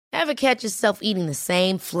Ever catch yourself eating the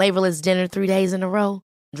same flavorless dinner 3 days in a row?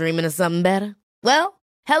 Dreaming of something better? Well,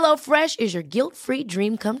 HelloFresh is your guilt-free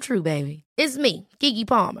dream come true, baby. It's me, Keke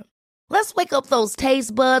Palmer. Let's wake up those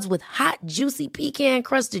taste buds with hot, juicy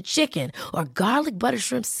pecan-crusted chicken or garlic butter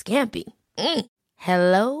shrimp scampi.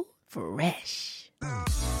 Hello Fresh.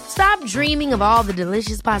 Stop dreaming of all the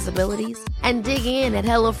delicious possibilities and dig in at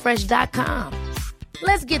HelloFresh.com.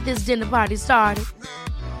 Let's get this dinner party started.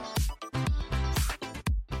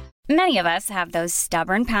 Many of us have those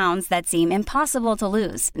stubborn pounds that seem impossible to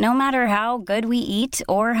lose, no matter how good we eat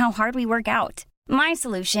or how hard we work out. My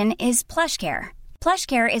solution is PlushCare.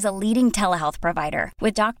 PlushCare is a leading telehealth provider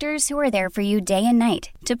with doctors who are there for you day and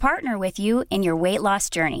night to partner with you in your weight loss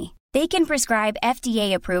journey. They can prescribe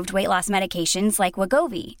FDA-approved weight loss medications like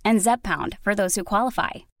Wegovy and Zepbound for those who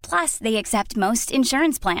qualify. Plus, they accept most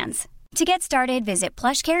insurance plans. To get started, visit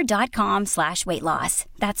plushcare.com/weightloss.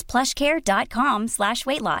 That's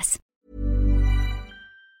plushcare.com/weightloss.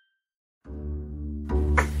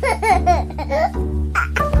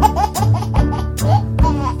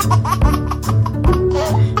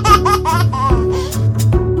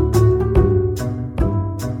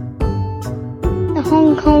 The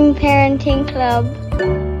Hong Kong Parenting Club.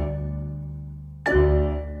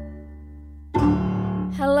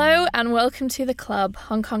 Hello and welcome to The Club,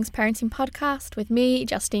 Hong Kong's parenting podcast with me,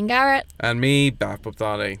 Justine Garrett. And me, Bap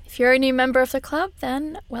Bapdani. If you're a new member of the club,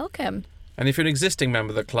 then welcome. And if you're an existing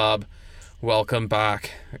member of the club, welcome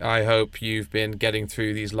back. I hope you've been getting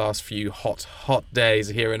through these last few hot days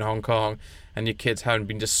here in Hong Kong and your kids haven't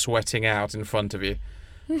been just sweating out in front of you.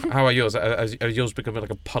 How are yours? Are yours becoming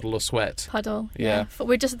like a puddle of sweat? Puddle, yeah. But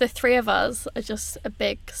we're just, the three of us are just a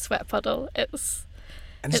big sweat puddle. It's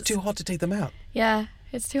too hot to take them out. Yeah.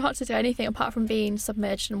 It's too hot to do anything apart from being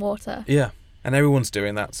submerged in water. Yeah, and everyone's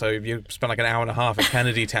doing that. So you spend like an hour and a half at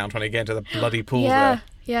Kennedy Town trying to get into the bloody pool there.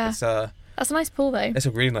 Yeah. It's, that's a nice pool, though. It's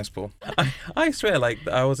a really nice pool. I swear, like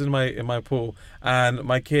I was in my pool and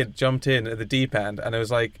my kid jumped in at the deep end, and it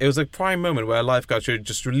was a prime moment where a lifeguard should have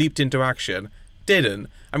just leaped into action. Didn't.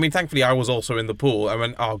 I mean, thankfully, I was also in the pool. I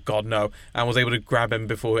went, oh God, no, and was able to grab him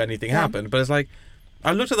before anything happened. But it's like,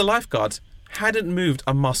 I looked at the lifeguards, hadn't moved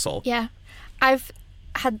a muscle. Yeah, I've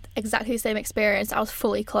had exactly the same experience. I was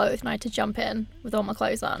fully clothed and I had to jump in with all my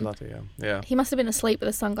clothes on. Bloody hell. Yeah. He must have been asleep with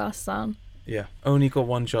his sunglasses on. Yeah. Only got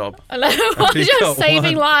one job. I know. Just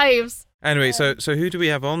saving lives. Anyway, so who do we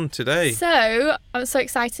have on today? So, I'm so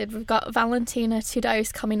excited. We've got Valentina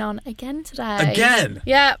Tudose coming on again today. Again?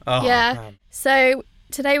 Yeah. Oh, yeah. Man. So,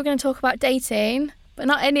 today we're going to talk about dating, but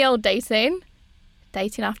not any old dating.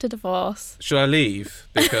 Dating after divorce. Should I leave?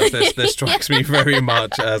 Because this strikes me very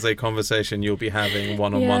much as a conversation you'll be having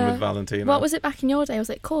one-on-one with Valentina. What was it back in your day? Was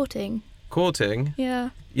it courting? Courting?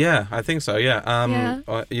 Yeah. Yeah, I think so, yeah.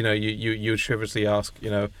 You know, you frivolously ask, you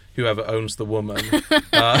know, whoever owns the woman,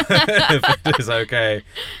 if it is okay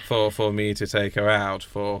for me to take her out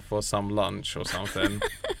for some lunch or something.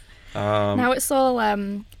 Now it's all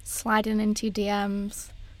sliding into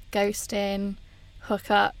DMs, ghosting,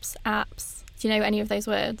 hookups, apps. Do you know any of those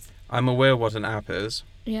words? I'm aware what an app is.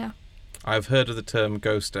 Yeah. I've heard of the term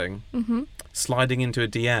ghosting. Mm-hmm. Sliding into a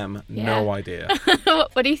DM, no idea.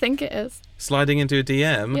 What do you think it is? Sliding into a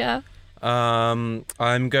DM? Yeah.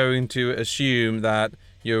 I'm going to assume that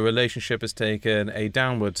your relationship has taken a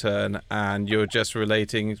downward turn and you're just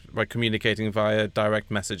communicating via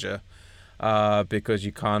direct messenger because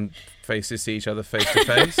you can't see each other face to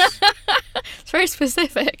face. It's very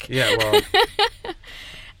specific. Yeah, well...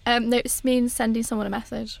 No, it means sending someone a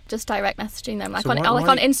message, just direct messaging them, like so on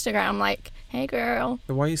why, Instagram, like, hey girl.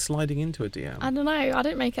 So why are you sliding into a DM? I don't know, I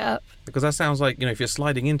didn't make it up. Because that sounds like, you know, if you're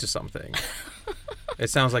sliding into something, it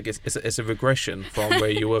sounds like it's a regression from where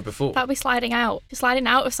you were before. That'd be sliding out. You're sliding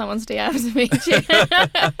out of someone's DMs.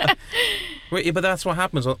 Wait, but that's what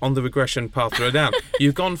happens on the regression path further down.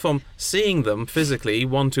 You've gone from seeing them physically,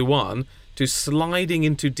 one-to-one, to sliding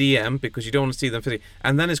into DM because you don't want to see them physically,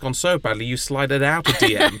 and then it's gone so badly you slide it out of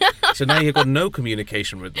DM. So now you've got no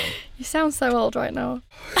communication with them. You sound so old right now.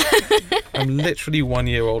 I'm literally 1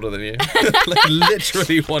 year older than you. Like,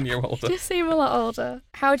 literally 1 year older. You seem a lot older.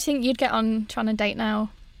 How do you think you'd get on trying to date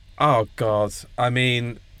now? Oh God, I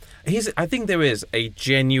mean, I think there is a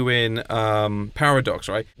genuine paradox,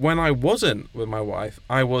 right? When I wasn't with my wife,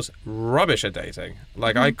 I was rubbish at dating.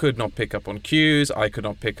 Like, I could not pick up on cues, I could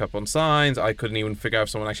not pick up on signs, I couldn't even figure out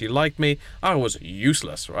if someone actually liked me. I was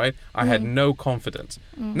useless, right? I had no confidence.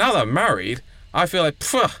 Now that I'm married, I feel like,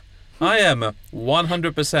 I am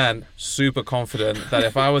 100% super confident that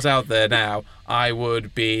if I was out there now, I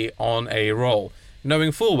would be on a roll,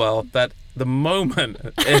 knowing full well that the moment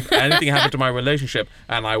if anything happened to my relationship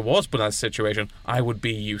and I was put in that situation, I would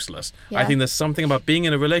be useless. Yeah. I think there's something about being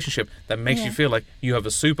in a relationship that makes you feel like you have a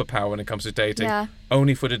superpower when it comes to dating,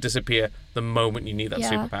 only for it to disappear the moment you need that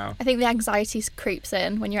superpower. I think the anxiety creeps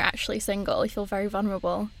in when you're actually single. You feel very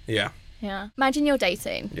vulnerable. Yeah. Yeah. Imagine you're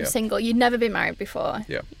dating, you're single, you'd never been married before,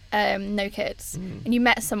 no kids, and you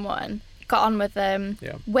met someone, got on with them.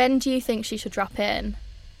 Yeah. When do you think she should drop in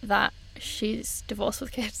that she's divorced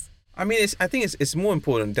with kids? I mean, I think it's more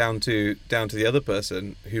important down to the other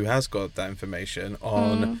person who has got that information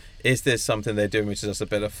on is this something they're doing which is just a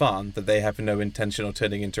bit of fun that they have no intention of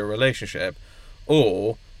turning into a relationship,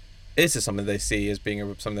 or is this something they see as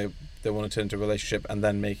being something they want to turn into a relationship and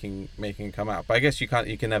then making it come out? But I guess you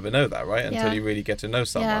can never know that, right? Until you really get to know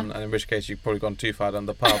someone, and in which case you've probably gone too far down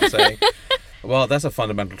the path saying, well, that's a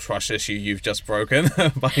fundamental trust issue you've just broken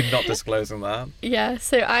by not disclosing that. Yeah,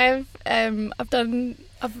 so I've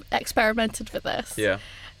experimented with this. Yeah.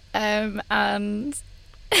 And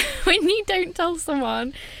when you don't tell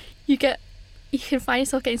someone, you can find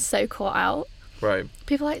yourself getting so caught out. Right.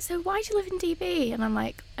 People are like, so why do you live in DB? And I'm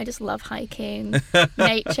like, I just love hiking,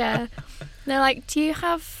 nature. And they're like, do you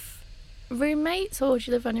have roommates or do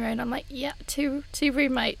you live on your own? I'm like, yeah, two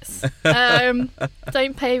roommates.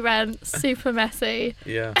 Don't pay rent, super messy.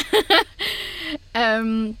 Yeah.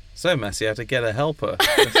 So messy, I had to get a helper.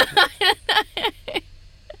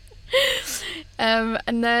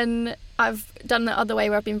 And then I've done the other way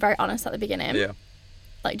where I've been very honest at the beginning. Yeah.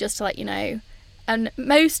 Like, just to let you know. And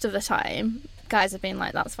most of the time, guys have been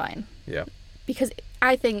like, that's fine. Yeah. Because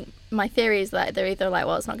I think my theory is that they're either like,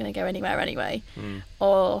 well, it's not going to go anywhere anyway,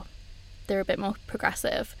 or they're a bit more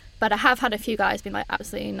progressive. But I have had a few guys being like,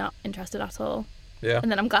 absolutely not interested at all. Yeah. And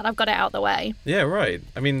then I'm glad I've got it out of the way. Yeah, right.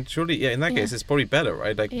 I mean, surely, in that case, it's probably better,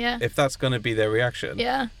 right? Like, if that's going to be their reaction,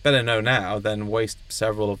 better know now than waste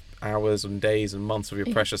several hours and days and months of your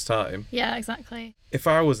precious time. Yeah, exactly. If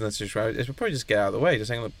I was in that situation, it would probably just get out of the way, just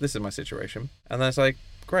saying, look, this is my situation. And then it's like,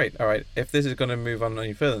 great, all right, if this is going to move on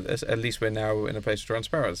any further than this, at least we're now in a place of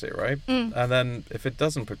transparency, right? And then if it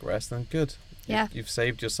doesn't progress, then good. Yeah. You've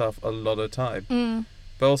saved yourself a lot of time.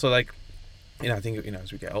 But also, like, I think,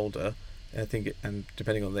 as we get older, I think, and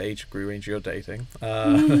depending on the age group range you're dating,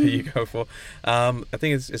 you go for, I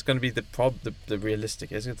think it's going to be the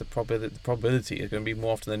realistic, isn't it? The probability is going to be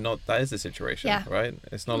more often than not that is the situation, right?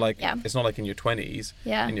 It's not like it's not like in your 20s,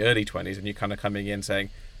 in your early 20s, and you're kind of coming in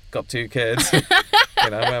saying, got 2 kids,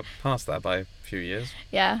 we're past that by a few years.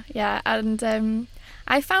 Yeah, and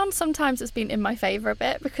I found sometimes it's been in my favour a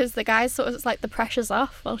bit because the guys sort of, it's like the pressure's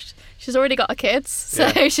off. Well, she's already got her kids,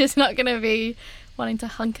 so she's not going to be wanting to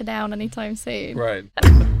hunker down anytime soon. Right.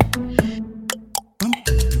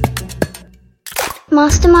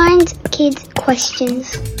 Mastermind Kids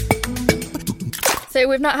Questions. So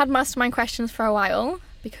we've not had mastermind questions for a while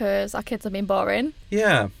because our kids have been boring.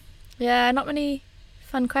 Yeah, not many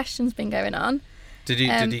fun questions been going on. Did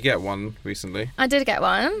you get one recently? I did get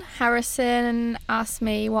one. Harrison asked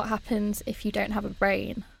me what happens if you don't have a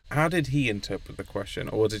brain. How did he interpret the question,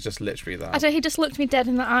 or was it just literally that? I don't know, he just looked me dead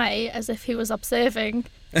in the eye as if he was observing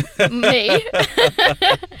me.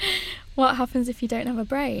 What happens if you don't have a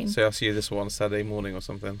brain? So I'll see you this one Saturday morning or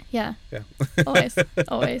something. Yeah. Always.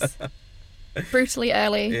 Brutally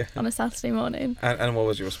early on a Saturday morning. And what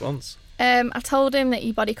was your response? I told him that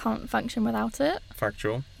your body can't function without it.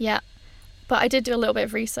 Factual. Yeah. But I did do a little bit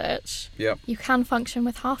of research. Yeah. You can function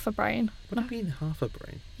with half a brain. What do you mean half a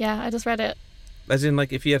brain? Yeah, I just read it. As in,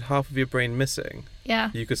 like, if you had half of your brain missing,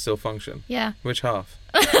 you could still function? Yeah. Which half?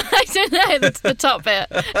 I don't know, the top bit.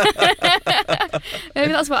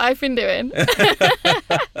 Maybe that's what I've been doing.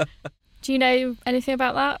 Do you know anything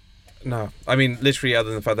about that? No. I mean, literally, other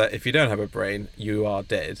than the fact that if you don't have a brain, you are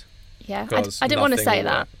dead. Yeah, I didn't want to say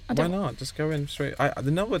that. Why not? Just go in straight.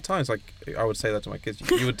 The number of times, like, I would say that to my kids,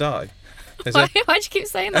 you would die. Why do you keep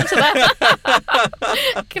saying that to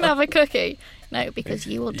them? Can I have a cookie? No, because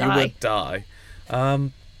you will die. You would die.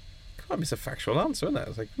 God, it's a factual answer, isn't it?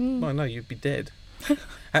 It's like, well, no, you'd be dead.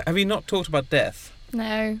 Have you not talked about death?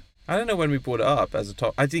 No. I don't know when we brought it up as a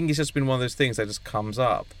top. I think it's just been one of those things that just comes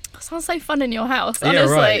up. That sounds so fun in your house,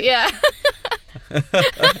 honestly. Yeah, right.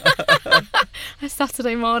 A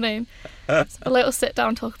Saturday morning. A little sit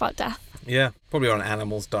down talk about death. Yeah, probably on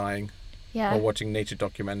animals dying. Yeah. Or watching nature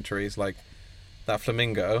documentaries like that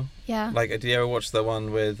flamingo. Yeah. Like, did you ever watch the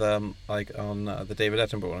one with like on the David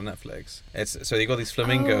Attenborough on Netflix? It's so you got these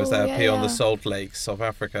flamingos that appear on the salt lakes of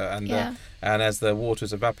Africa, and as the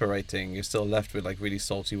water's evaporating, you're still left with like really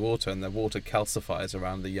salty water, and the water calcifies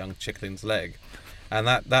around the young chicken's leg, and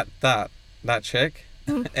that chick,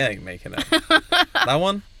 it ain't making it. That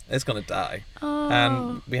one, It's going to die. Oh.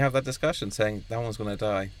 And we have that discussion saying that one's going to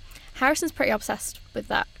die. Harrison's pretty obsessed with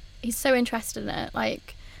that. He's so interested in it.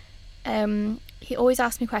 Like, he always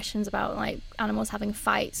asks me questions about like animals having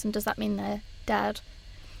fights and does that mean they're dead?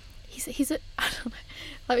 He's I don't know.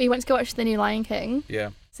 Like, he went to go watch the new Lion King. Yeah.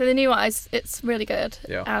 So the new one it's really good.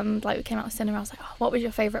 Yeah. And like we came out of cinema, I was like, oh, what was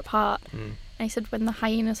your favourite part? And he said when the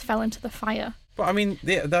hyenas fell into the fire. But I mean,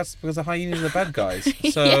 that's because the hyenas are the bad guys.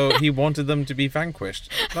 So he wanted them to be vanquished.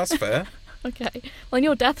 That's fair. Okay. Well, in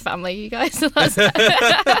your death family, you guys. That's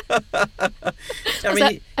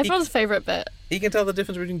everyone's favourite bit. You can tell the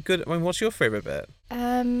difference between good. I mean, what's your favourite bit?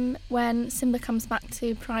 When Simba comes back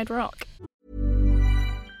to Pride Rock.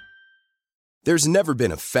 There's never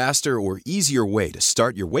been a faster or easier way to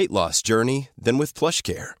start your weight loss journey than with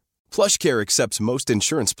PlushCare. PlushCare accepts most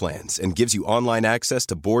insurance plans and gives you online access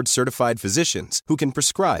to board-certified physicians who can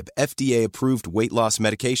prescribe FDA-approved weight loss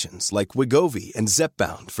medications like Wegovy and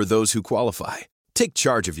Zepbound for those who qualify. Take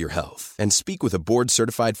charge of your health and speak with a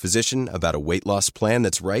board-certified physician about a weight loss plan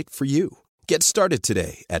that's right for you. Get started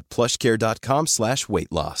today at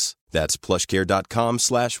plushcare.com/weight-loss. That's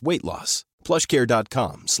plushcare.com/weight-loss.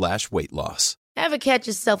 plushcare.com/weight-loss. Ever catch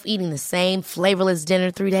yourself eating the same flavorless dinner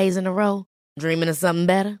 3 days in a row? Dreaming of something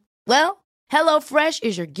better? Well, HelloFresh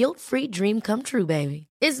is your guilt-free dream come true, baby.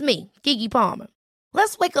 It's me, Keke Palmer.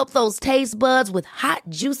 Let's wake up those taste buds with hot,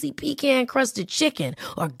 juicy pecan-crusted chicken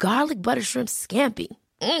or garlic butter shrimp scampi.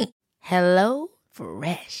 Hello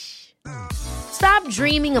Fresh. Stop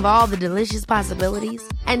dreaming of all the delicious possibilities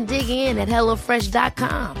and dig in at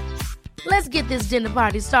HelloFresh.com. Let's get this dinner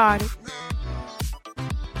party started.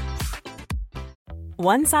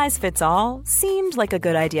 One size fits all seemed like a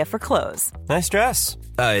good idea for clothes. Nice dress.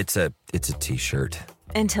 It's a t-shirt.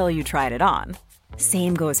 Until you tried it on.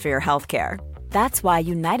 Same goes for your healthcare. That's why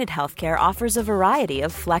United Healthcare offers a variety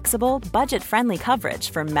of flexible, budget-friendly coverage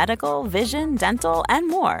for medical, vision, dental, and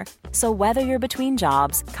more. So whether you're between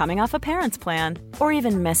jobs, coming off a parent's plan, or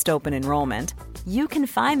even missed open enrollment, you can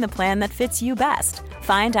find the plan that fits you best.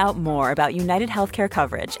 Find out more about United Healthcare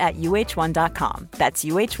coverage at uh1.com. That's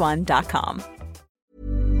uh1.com.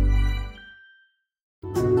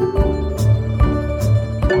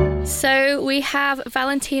 So we have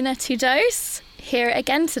Valentina Tudos here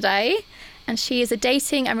again today, and she is a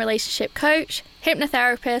dating and relationship coach,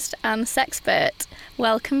 hypnotherapist, and sexpert.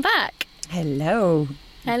 Welcome back. Hello.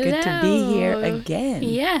 Hello. Good to be here again.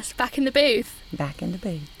 Yes, back in the booth. Back in the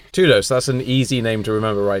booth. Tudos, that's an easy name to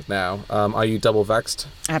remember right now. Are you double vaxxed?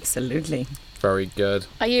 Absolutely. Very good.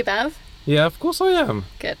 Are you, Bev? Yeah, of course I am.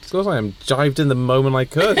 Good. Of course I am. Jived in the moment I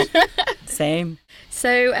could. Same.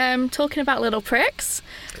 So, talking about little pricks,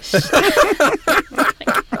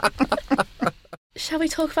 shall we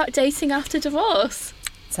talk about dating after divorce?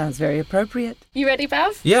 Sounds very appropriate. You ready,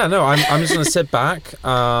 Bev? Yeah, no, I'm just going to sit back,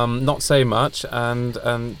 not say much, and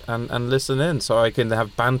listen in so I can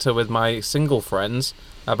have banter with my single friends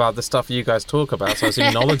about the stuff you guys talk about, so I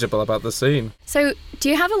seem knowledgeable about the scene. So, do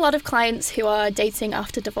you have a lot of clients who are dating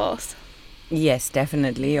after divorce? Yes,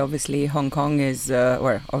 definitely. Obviously, Hong Kong is,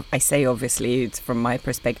 I say obviously, it's from my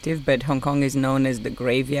perspective, but Hong Kong is known as the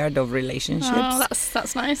graveyard of relationships. Oh,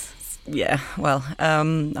 that's nice. Yeah, well,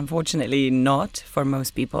 unfortunately not for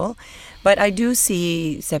most people. But I do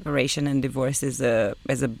see separation and divorce as a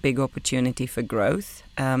big opportunity for growth.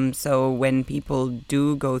 So when people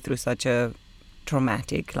do go through such a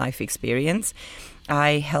traumatic life experience,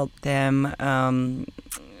 I help them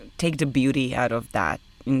take the beauty out of that.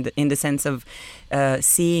 In the sense of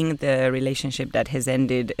seeing the relationship that has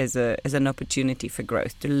ended as an opportunity for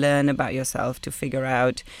growth, to learn about yourself, to figure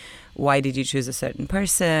out why did you choose a certain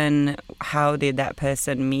person, how did that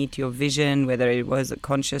person meet your vision, whether it was a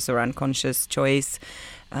conscious or unconscious choice,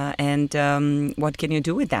 and what can you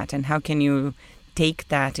do with that, and how can you take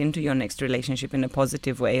that into your next relationship in a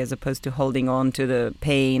positive way, as opposed to holding on to the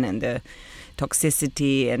pain and the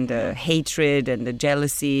toxicity and the hatred and the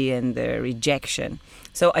jealousy and the rejection.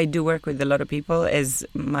 So I do work with a lot of people, as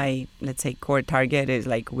my, let's say, core target is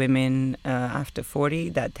like women after 40.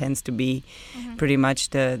 That tends to be pretty much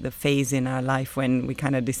the phase in our life when we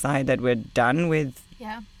kind of decide that we're done with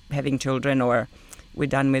having children, or we're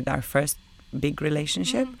done with our first big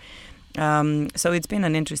relationship. So it's been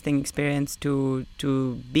an interesting experience to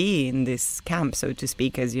be in this camp, so to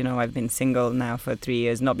speak, as you know, I've been single now for 3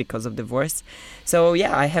 years, not because of divorce. So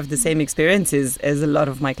yeah, I have the same experiences as a lot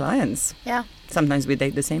of my clients. Yeah. Sometimes we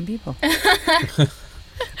date the same people. But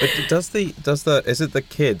is it the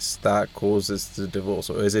kids that causes the divorce,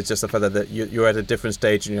 or is it just the fact that you're at a different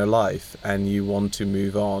stage in your life and you want to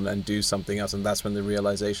move on and do something else, and that's when the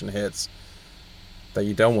realization hits that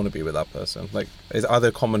you don't want to be with that person? Like, are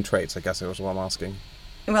there common traits, I guess is what I'm asking.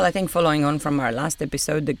 Well, I think following on from our last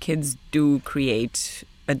episode, the kids do create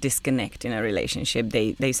a disconnect in a relationship.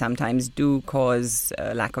 They sometimes do cause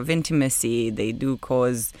a lack of intimacy. They do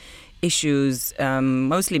cause issues,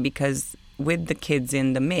 mostly because with the kids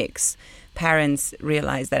in the mix, parents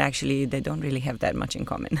realize that actually they don't really have that much in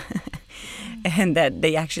common. And that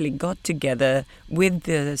they actually got together with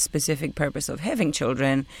the specific purpose of having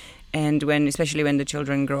children. And especially when the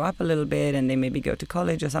children grow up a little bit and they maybe go to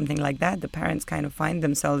college or something like that, the parents kind of find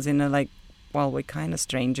themselves in a like, well, we're kind of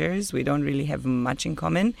strangers. We don't really have much in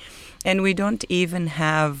common. And we don't even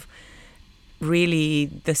have really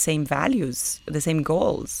the same values, the same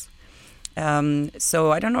goals.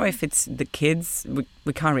 So I don't know if it's the kids.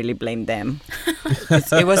 We can't really blame them.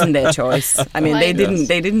 It wasn't their choice. I mean,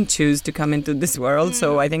 they didn't choose to come into this world.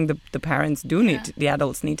 So I think the parents do need, the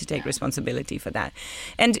adults need to take responsibility for that.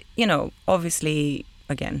 And, obviously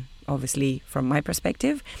from my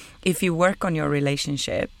perspective, if you work on your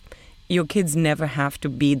relationship, your kids never have to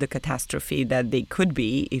be the catastrophe that they could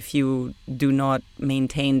be if you do not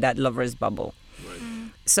maintain that lover's bubble. Right.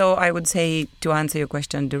 So I would say, to answer your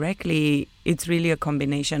question directly, it's really a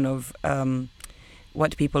combination of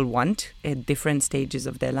what people want at different stages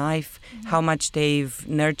of their life, how much they've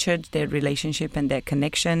nurtured their relationship and their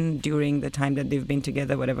connection during the time that they've been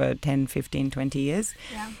together, whatever, 10, 15, 20 years,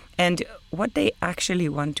 and what they actually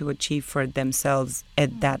want to achieve for themselves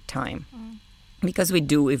at that time. Because we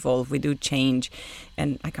do evolve, we do change.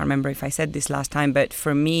 And I can't remember if I said this last time, but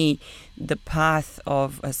for me, the path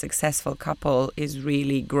of a successful couple is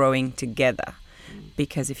really growing together.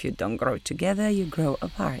 Because if you don't grow together, you grow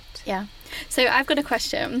apart. Yeah. So I've got a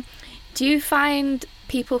question. Do you find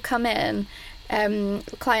people come in,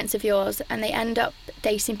 clients of yours, and they end up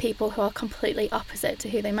dating people who are completely opposite to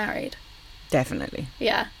who they married? Definitely.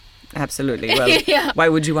 Yeah. Absolutely. Well, why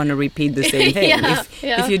would you want to repeat the same thing?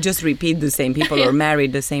 If you just repeat the same people or marry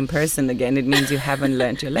the same person again, it means you haven't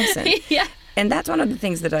learned your lesson. And that's one of the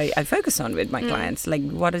things that I focus on with my clients. Like,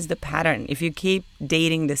 what is the pattern? If you keep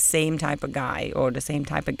dating the same type of guy or the same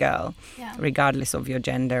type of girl, regardless of your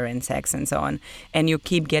gender and sex and so on, and you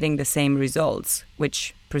keep getting the same results,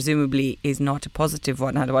 which presumably is not a positive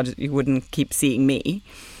one, otherwise you wouldn't keep seeing me.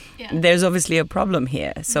 There's obviously a problem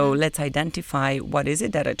here. So let's identify what is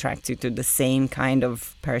it that attracts you to the same kind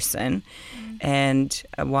of person and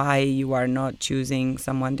why you are not choosing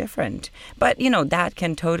someone different. But, that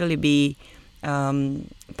can totally be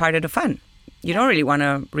part of the fun. You don't really want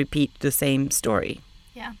to repeat the same story.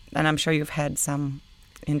 Yeah. And I'm sure you've had some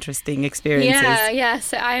interesting experiences. Yeah.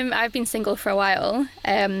 So I've been single for a while.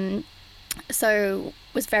 So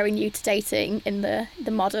was very new to dating in the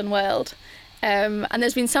modern world. And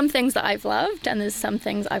there's been some things that I've loved and there's some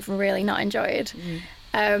things I've really not enjoyed.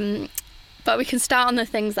 But we can start on the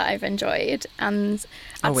things that I've enjoyed. And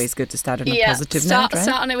always good to start on a positive note, right?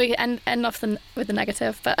 Start on it, we can end off with the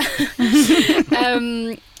negative. But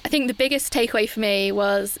I think the biggest takeaway for me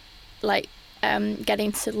was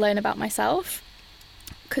getting to learn about myself.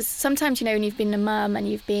 Because sometimes, when you've been a mum and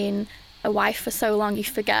you've been a wife for so long, you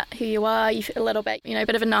forget who you are. You feel a little bit, a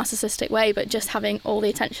bit of a narcissistic way, but just having all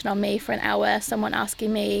the attention on me for an hour, someone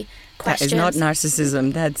asking me questions. That is not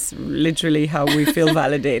narcissism. That's literally how we feel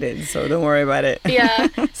validated. So don't worry about it. Yeah.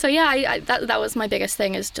 So I that was my biggest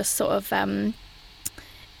thing, is just sort of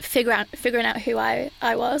figuring out who I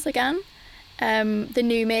was again. The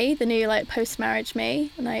new me, the new post-marriage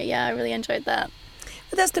me, and I really enjoyed that.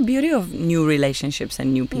 But that's the beauty of new relationships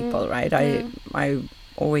and new people, right? I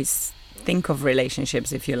always think of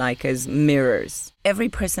relationships, if you like, as mirrors. Every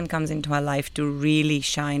person comes into our life to really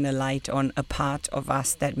shine a light on a part of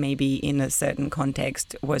us that maybe in a certain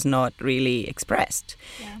context was not really expressed.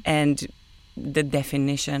 And the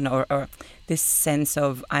definition or this sense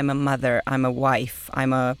of I'm a mother, I'm a wife,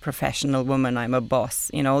 I'm a professional woman, I'm a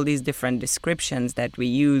boss, all these different descriptions that we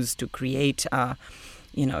use to create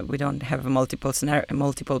we don't have a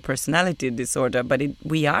multiple personality disorder, but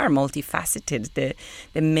we are multifaceted. There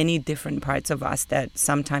are many different parts of us that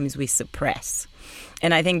sometimes we suppress.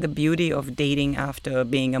 And I think the beauty of dating after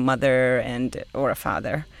being a mother or a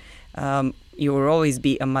father, you will always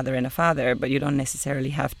be a mother and a father, but you don't necessarily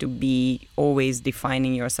have to be always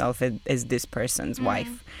defining yourself as this person's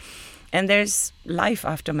wife. And there's life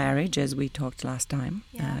after marriage, as we talked last time.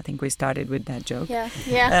 I think we started with that joke.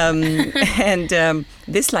 And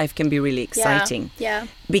this life can be really exciting.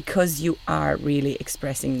 Because you are really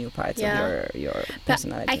expressing new parts of your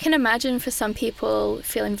personality. But I can imagine for some people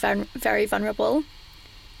feeling very vulnerable.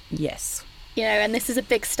 Yes. And this is a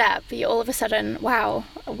big step. You all of a sudden, wow,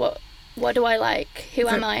 what do I like? Who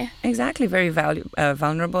am I? Exactly. Very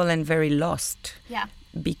vulnerable and very lost.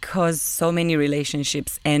 because so many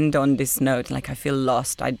relationships end on this note, like I feel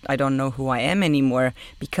lost, I don't know who I am anymore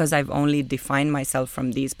because I've only defined myself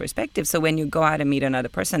from these perspectives. So when you go out and meet another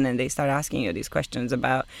person and they start asking you these questions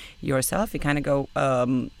about yourself, you kind of go,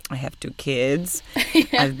 I have 2 kids,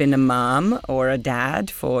 I've been a mom or a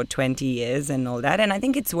dad for 20 years and all that. And I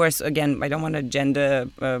think it's worse, again, I don't want to gender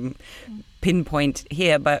pinpoint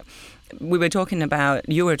here, but you were talking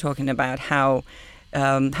about how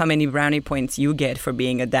many brownie points you get for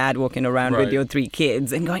being a dad walking around with your 3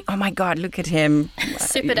 kids and going, oh my God, look at him.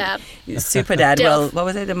 Super dad. Super dad. Well, what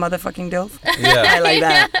was it? A motherfucking DILF? Yeah. I like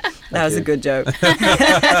that. That was a good joke.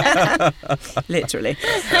 Literally.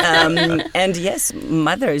 And yes,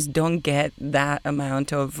 mothers don't get that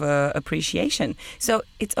amount of appreciation. So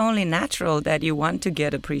it's only natural that you want to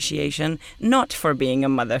get appreciation, not for being a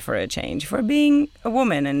mother for a change, for being a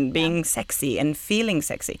woman and being sexy and feeling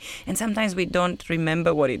sexy. And sometimes we don't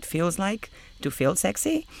remember what it feels like to feel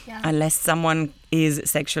sexy unless someone is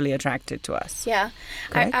sexually attracted to us. Yeah.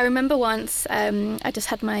 I remember once I just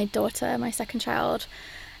had my daughter, my second child,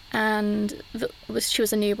 and she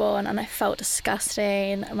was a newborn, and I felt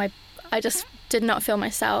disgusting. I just did not feel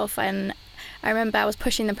myself. And I remember I was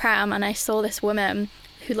pushing the pram and I saw this woman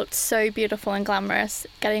who looked so beautiful and glamorous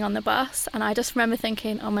getting on the bus, and I just remember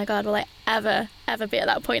thinking, oh my God, will I ever be at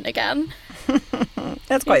that point again?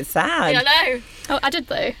 That's quite sad. Yeah, I know. Oh, I did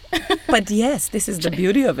though. But yes, this is the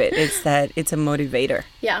beauty of it. It's that it's a motivator.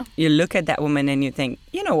 Yeah. You look at that woman and you think,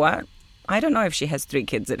 you know what? I don't know if she has 3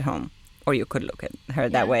 kids at home. Or you could look at her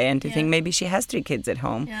that way and to think maybe she has 3 kids at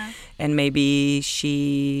home. Yeah. And maybe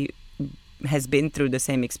she has been through the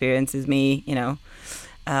same experience as me, you know,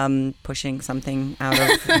 pushing something out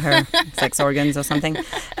of her sex organs or something.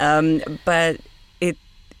 But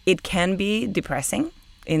it can be depressing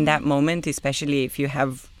in that moment, especially if you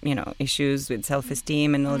have, you know, issues with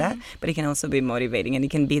self-esteem and all that. But it can also be motivating, and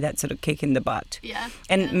it can be that sort of kick in the butt. Yeah.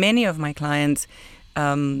 And many of my clients,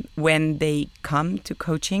 when they come to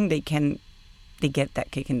coaching, they get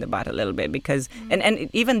that kick in the butt a little bit because, and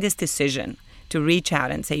even this decision to reach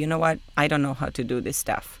out and say, you know what, I don't know how to do this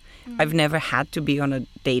stuff. I've never had to be on a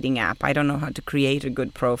dating app. I don't know how to create a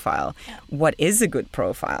good profile. Yeah. What is a good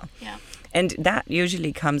profile? Yeah. And that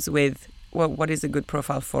usually comes with, well, what is a good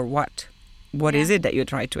profile for what? What is it that you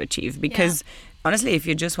try to achieve? Because honestly, if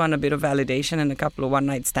you just want a bit of validation and a couple of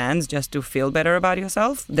one-night stands just to feel better about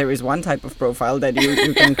yourself, there is one type of profile that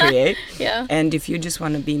you can create. Yeah. And if you just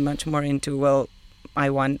want to be much more into, well, I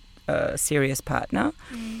want a serious partner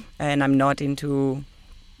and I'm not into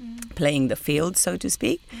playing the field, so to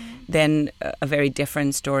speak, then a very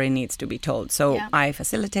different story needs to be told. So I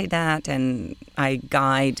facilitate that and I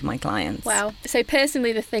guide my clients. Wow. So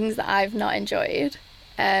personally, the things that I've not enjoyed,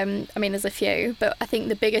 I mean, there's a few, but I think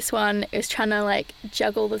the biggest one is trying to like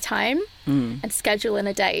juggle the time and schedule in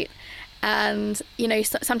a date. And, you know,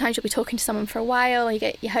 sometimes you'll be talking to someone for a while and you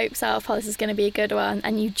get your hopes up, oh, this is going to be a good one.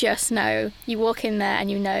 And you just know, you walk in there and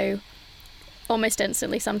you know almost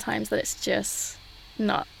instantly sometimes that it's just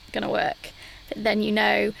not going to work. But then you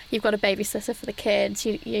know you've got a babysitter for the kids,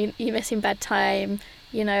 you're missing bedtime,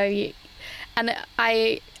 you know. And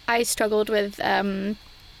I struggled with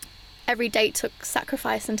every date took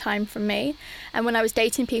sacrifice and time from me. And when I was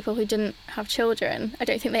dating people who didn't have children, I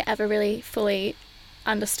don't think they ever really fully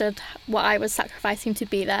understood what I was sacrificing to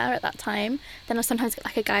be there at that time. Then I sometimes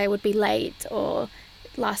like a guy would be late or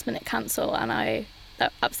last minute cancel, and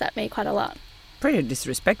that upset me quite a lot. Pretty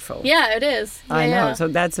disrespectful. Yeah, it is. I know. So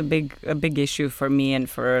that's a big issue for me and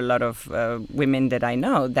for a lot of women that I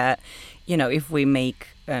know, that, you know, if we make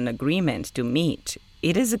an agreement to meet,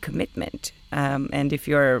 it is a commitment. And if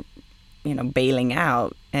you're, you know, bailing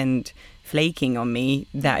out and flaking on me,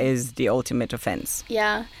 that is the ultimate offense.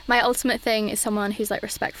 Yeah. My ultimate thing is someone who's like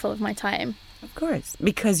respectful of my time. Of course,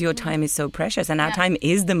 because your time is so precious, and our time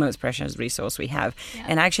is the most precious resource we have. Yeah.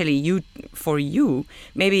 And actually, for you,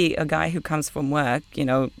 maybe a guy who comes from work, you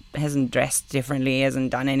know, hasn't dressed differently,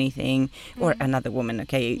 hasn't done anything, or another woman,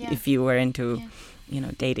 okay, if you were into, you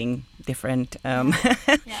know, dating different,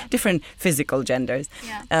 different physical genders.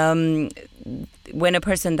 Yeah. When a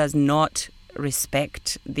person does not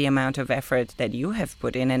respect the amount of effort that you have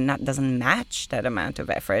put in and doesn't match that amount of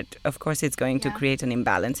effort, of course it's going to create an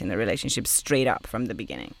imbalance in the relationship straight up from the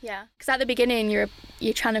beginning. Yeah, because at the beginning you're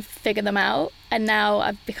trying to figure them out, and now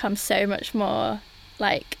I've become so much more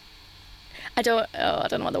like, I don't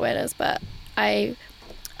know what the word is, but I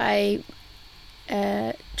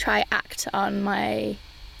try act on my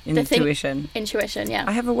intuition. Intuition, yeah.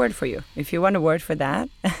 I have a word for you. If you want a word for that,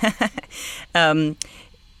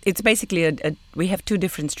 it's basically we have two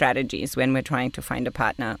different strategies when we're trying to find a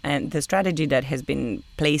partner. And the strategy that has been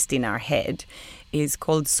placed in our head is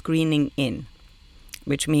called screening in,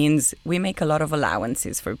 which means we make a lot of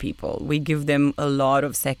allowances for people. We give them a lot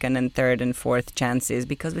of second and third and fourth chances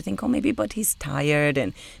because we think, oh, maybe, but he's tired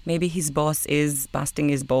and maybe his boss is busting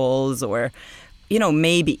his balls or,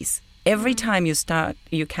 maybes. Every time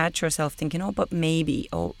you catch yourself thinking, oh, but maybe,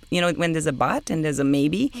 when there's a but and there's a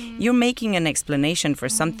maybe, you're making an explanation for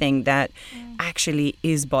something that actually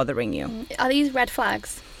is bothering you. Are these red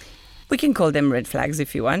flags? We can call them red flags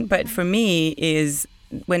if you want, but for me is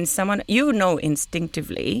when someone,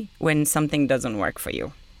 instinctively when something doesn't work for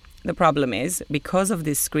you. The problem is, because of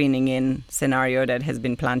this screening in scenario that has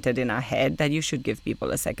been planted in our head, that you should give people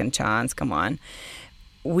a second chance, come on,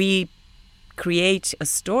 we create a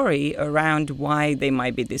story around why they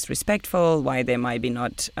might be disrespectful, why they might be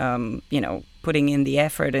not, putting in the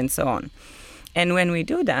effort and so on. And when we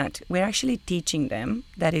do that, we're actually teaching them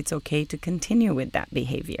that it's okay to continue with that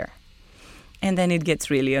behavior. And then it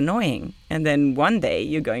gets really annoying. And then one day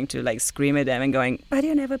you're going to scream at them and going, but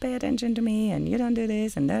you never pay attention to me and you don't do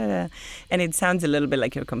this and da-da-da. And it sounds a little bit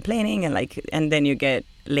like you're complaining and then you get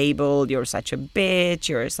labeled, you're such a bitch,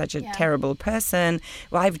 you're such a terrible person.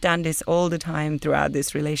 Well, I've done this all the time throughout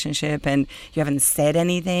this relationship and you haven't said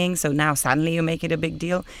anything. So now suddenly you make it a big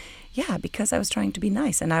deal. Yeah, because I was trying to be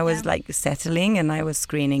nice and I was settling and I was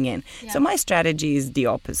screening in. Yeah. So my strategy is the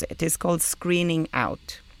opposite. It's called screening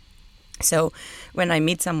out. So when I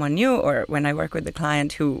meet someone new or when I work with a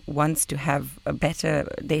client who wants to have a better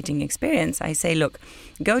dating experience, I say, look,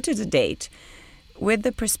 go to the date with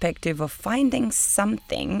the perspective of finding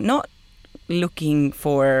something, not looking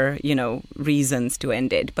for, reasons to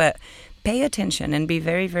end it, but pay attention and be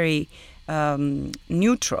very, very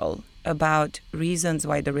neutral about reasons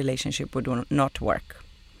why the relationship would not work.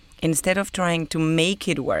 Instead of trying to make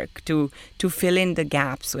it work, to fill in the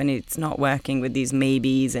gaps when it's not working with these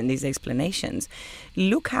maybes and these explanations,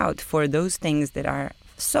 look out for those things that are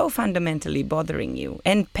so fundamentally bothering you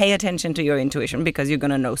and pay attention to your intuition because you're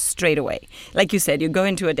going to know straight away. Like you said, you go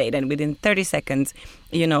into a date and within 30 seconds,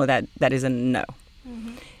 you know that is a no.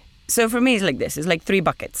 Mm-hmm. So for me, it's like this. It's like 3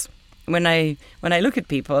 buckets. When I look at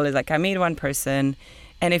people, it's like I meet one person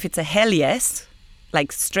and if it's a hell yes,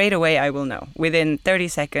 straight away, I will know. Within 30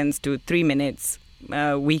 seconds to 3 minutes,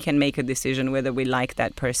 we can make a decision whether we like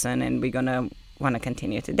that person and we're going to want to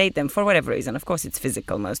continue to date them for whatever reason. Of course, it's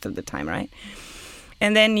physical most of the time, right?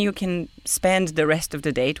 And then you can spend the rest of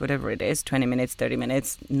the date, whatever it is, 20 minutes, 30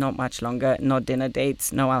 minutes, not much longer, not dinner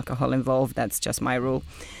dates, no alcohol involved. That's just my rule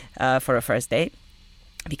for a first date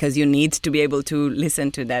because you need to be able to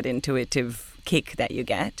listen to that intuitive kick that you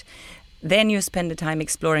get. Then you spend the time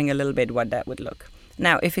exploring a little bit what that would look.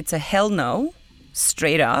 Now, if it's a hell no,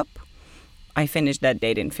 straight up, I finish that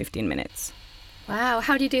date in 15 minutes. Wow.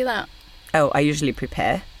 How do you do that? Oh, I usually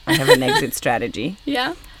prepare. I have an exit strategy.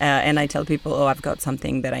 Yeah. And I tell people, I've got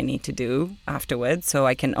something that I need to do afterwards, so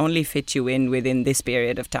I can only fit you in within this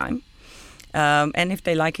period of time. And if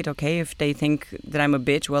they like it, okay. If they think that I'm a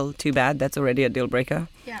bitch, well, too bad. That's already a deal breaker.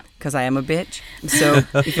 Yeah. Because I am a bitch. So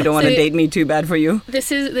if you don't want to date me, too bad for you.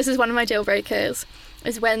 This is one of my deal breakers.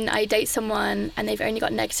 Is when I date someone and they've only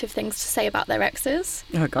got negative things to say about their exes.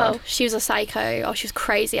 Oh, God. Oh, she was a psycho. Oh, she was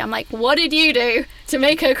crazy. I'm like, what did you do to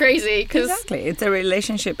make her crazy? Exactly. It's a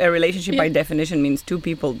relationship. A relationship by definition means two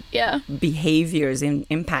people behaviors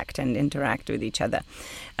impact and interact with each other.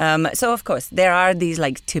 So, of course, there are these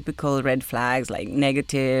typical red flags like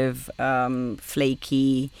negative,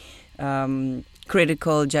 flaky,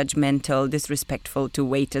 critical, judgmental, disrespectful to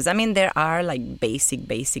waiters. I mean, there are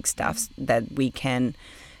basic stuffs that we can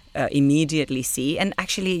immediately see. And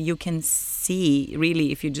actually, you can see,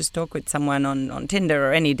 really, if you just talk with someone on Tinder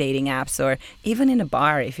or any dating apps or even in a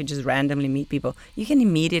bar, if you just randomly meet people, you can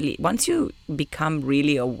immediately, once you become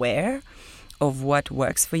really aware of what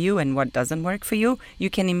works for you and what doesn't work for you, you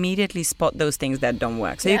can immediately spot those things that don't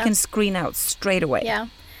work. So you can screen out straight away. Yeah.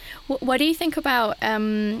 What do you think about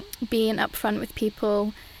being upfront with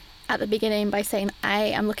people at the beginning by saying, I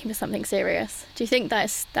am looking for something serious? Do you think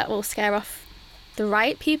that will scare off the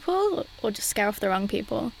right people or just scare off the wrong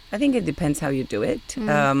people? I think it depends how you do it.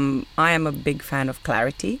 I am a big fan of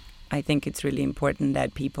clarity. I think it's really important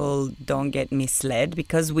that people don't get misled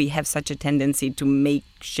because we have such a tendency to make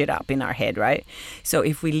shit up in our head, right? So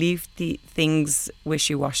if we leave the things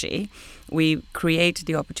wishy-washy, we create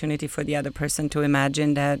the opportunity for the other person to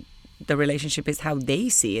imagine that the relationship is how they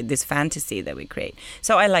see it, this fantasy that we create.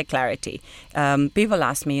 So I like clarity. People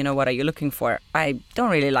ask me, what are you looking for? I don't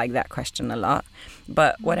really like that question a lot,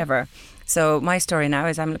 but whatever. So my story now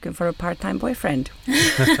is I'm looking for a part-time boyfriend.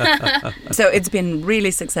 So it's been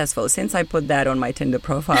really successful. Since I put that on my Tinder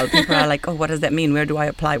profile, people are like, oh, what does that mean? Where do I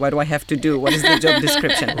apply? What do I have to do? What is the job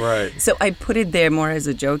description? Right. So I put it there more as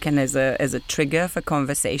a joke and as a trigger for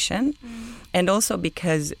conversation. And also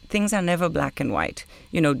because things are never black and white.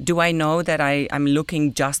 You know, do I know that I'm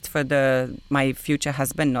looking just for my future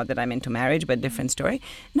husband? Not that I'm into marriage, but different story.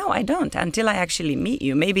 No, I don't, until I actually meet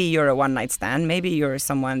you. Maybe you're a one-night stand. Maybe you're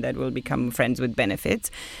someone that will become friends with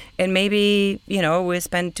benefits. And maybe, you know, we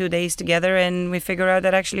spend 2 days together and we figure out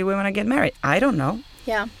that actually we want to get married. I don't know.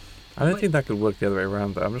 Yeah. I don't think that could work the other way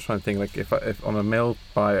around, though. I'm just trying to think, like, if on a male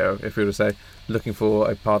bio, if we were to say, looking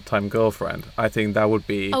for a part-time girlfriend, I think that would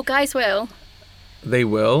be... Oh, guys will. They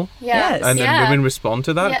will? Yeah. Yes. And then women respond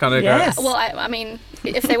to that? Yeah. Kind of Yes. go... Well, I mean,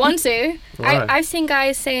 if they want to. Right. I've seen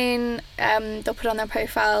guys saying they'll put on their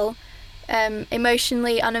profile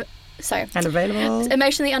emotionally unavailable,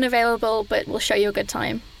 but will show you a good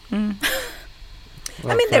time. Mm.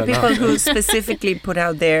 Well, I mean, there are fair people enough. who specifically put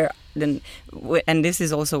out there, and this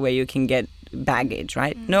is also where you can get baggage,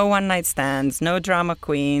 right? No one-night stands, no drama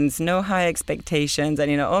queens, no high expectations,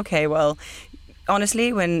 and, you know, okay, well...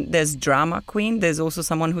 Honestly, when there's drama queen, there's also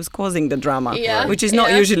someone who's causing the drama, which is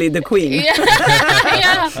not usually the queen.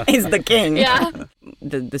 Yeah. It's the king. Yeah.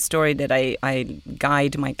 The story that I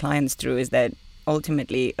guide my clients through is that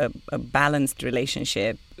ultimately a balanced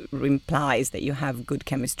relationship implies that you have good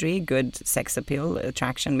chemistry, good sex appeal,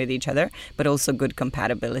 attraction with each other, but also good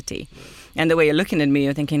compatibility. And the way you're looking at me,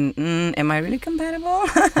 you're thinking, am I really compatible?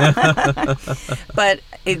 But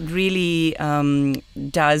it really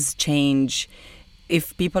does change.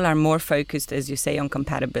 If people are more focused, as you say, on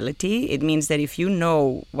compatibility, it means that if you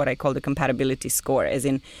know what I call the compatibility score, as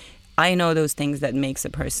in I know those things that makes a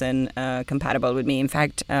person compatible with me. In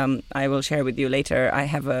fact, I will share with you later, I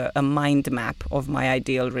have a mind map of my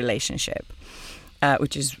ideal relationship,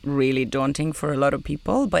 which is really daunting for a lot of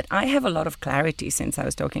people. But I have a lot of clarity since I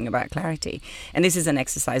was talking about clarity. And this is an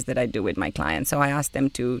exercise that I do with my clients. So I ask them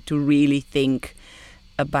to really think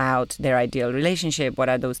about their ideal relationship. What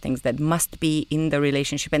are those things that must be in the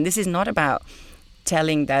relationship? And this is not about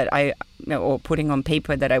telling that or putting on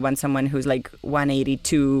paper that I want someone who's like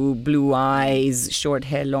 182, blue eyes, short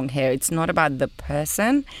hair, long hair. It's not about the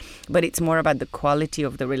person, but it's more about the quality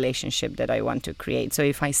of the relationship that I want to create. So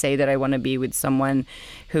if I say that I want to be with someone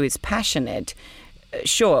who is passionate,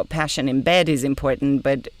 sure, passion in bed is important,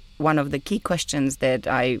 but one of the key questions that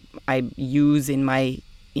I use in my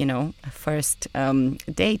first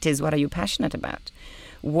date is, what are you passionate about?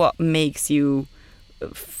 What makes you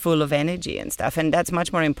full of energy and stuff? And that's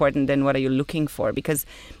much more important than what are you looking for, because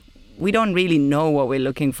we don't really know what we're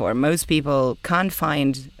looking for. Most people can't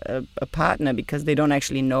find a partner because they don't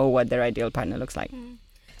actually know what their ideal partner looks like.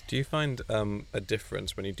 Do you find a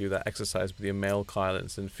difference when you do that exercise with your male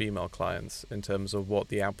clients and female clients in terms of what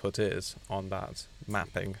the output is on that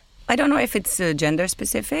mapping? I don't know if it's gender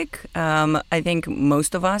specific. I think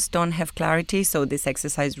most of us don't have clarity, so this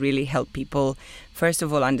exercise really helped people, first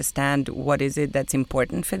of all, understand what is it that's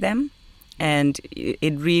important for them. And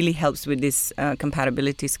it really helps with this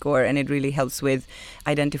compatibility score, and it really helps with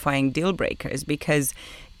identifying deal breakers. Because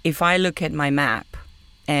if I look at my map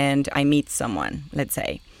and I meet someone, let's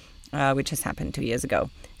say, which has happened 2 years ago.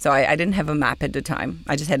 So I didn't have a map at the time.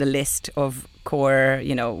 I just had a list of core,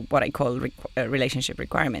 what I call relationship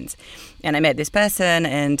requirements. And I met this person,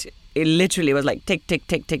 and it literally was like tick, tick,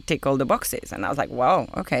 tick, tick, tick, all the boxes. And I was like, wow,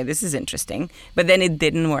 okay, this is interesting. But then it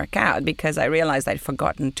didn't work out because I realized I'd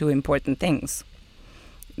forgotten two important things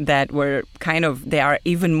that were they are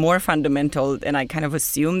even more fundamental, and I kind of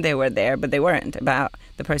assumed they were there, but they weren't, about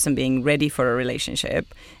the person being ready for a relationship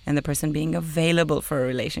and the person being available for a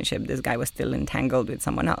relationship. This guy was still entangled with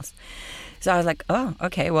someone else. So I was like, oh,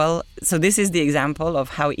 okay, well, so this is the example of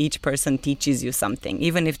how each person teaches you something.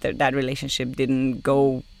 Even if that relationship didn't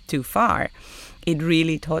go too far, it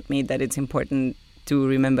really taught me that it's important to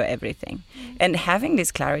remember everything. And having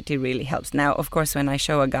this clarity really helps. Now, of course, when I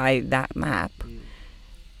show a guy that map,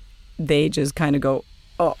 they just kind of go,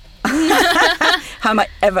 oh, how am I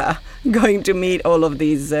ever going to meet all of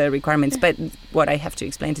these requirements? But what I have to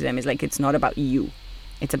explain to them is, like, it's not about you.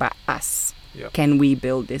 It's about us. Yep. Can we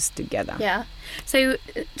build this together? Yeah. So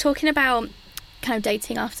talking about kind of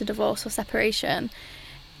dating after divorce or separation,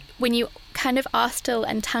 when you kind of are still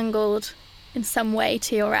entangled in some way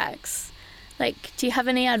to your ex, like, do you have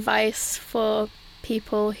any advice for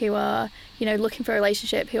people who are, looking for a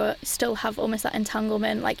relationship, who still have almost that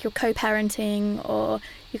entanglement, like you're co-parenting or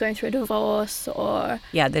you're going through a divorce, or...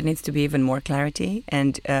 Yeah, there needs to be even more clarity.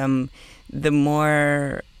 And the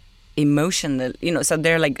more emotional, so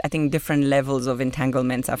there are like, I think, different levels of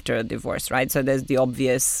entanglements after a divorce, right? So there's the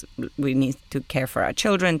obvious, we need to care for our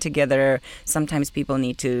children together. Sometimes people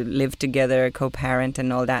need to live together, co-parent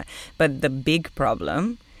and all that. But the big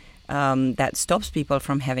problem that stops people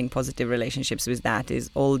from having positive relationships with that is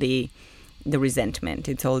all the resentment.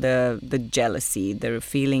 It's all the jealousy, the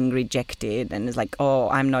feeling rejected, and it's like, oh,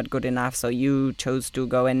 I'm not good enough, so you chose to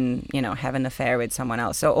go and have an affair with someone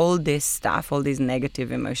else. So all this stuff, all these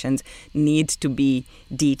negative emotions need to be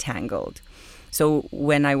detangled. So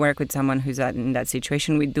when I work with someone who's in that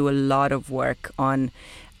situation, we do a lot of work on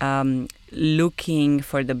looking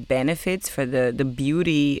for the benefits, for the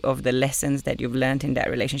beauty of the lessons that you've learned in that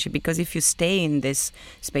relationship. Because if you stay in this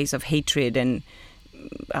space of hatred and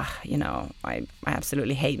I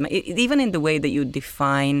absolutely hate even in the way that you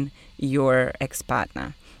define your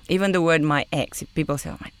ex-partner. Even the word my ex, if people say,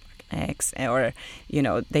 oh, my ex, or,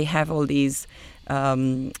 they have all these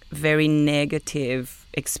very negative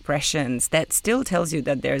expressions that still tells you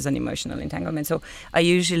that there's an emotional entanglement. So I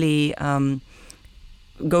usually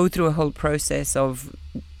go through a whole process of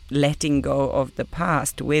letting go of the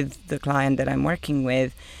past with the client that I'm working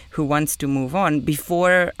with who wants to move on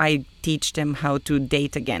before I teach them how to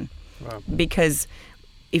date again. Wow. Because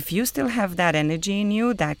if you still have that energy in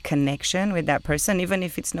you, that connection with that person, even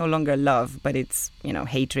if it's no longer love, but it's,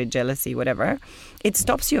 hatred, jealousy, whatever, it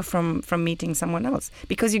stops you from meeting someone else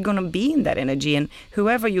because you're going to be in that energy, and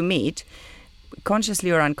whoever you meet,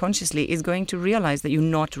 consciously or unconsciously, is going to realize that you're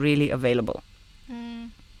not really available.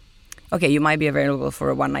 Okay, you might be available for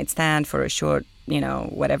a one-night stand, for a short,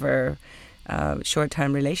 whatever,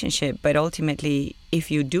 short-term relationship. But ultimately,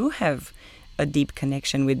 if you do have a deep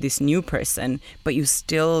connection with this new person, but you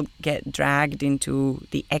still get dragged into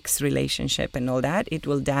the ex-relationship and all that, it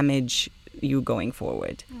will damage you going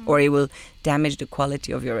forward, or it will damage the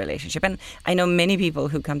quality of your relationship. And I know many people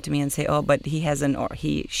who come to me and say, oh, but she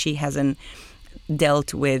hasn't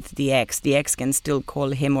dealt with the ex can still call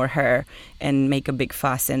him or her and make a big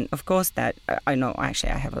fuss. And of course that I know,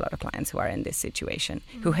 actually I have a lot of clients who are in this situation,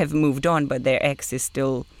 who have moved on, but their ex is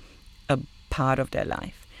still a part of their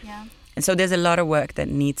life. Yeah. And so there's a lot of work that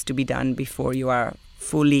needs to be done before you are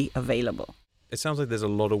fully available. It sounds like there's a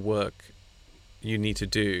lot of work you need to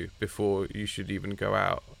do before you should even go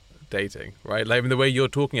out dating, right? Like the way you're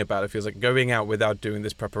talking about it feels like going out without doing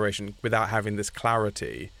this preparation, without having this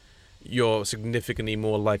clarity, you're significantly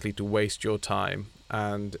more likely to waste your time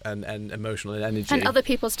and emotional energy and other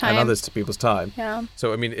people's time people's time. Yeah.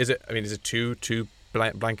 So is it too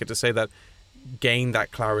blanket to say that gain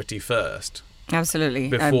that clarity first? Absolutely.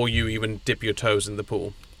 Before you even dip your toes in the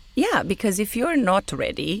pool. Yeah, because if you're not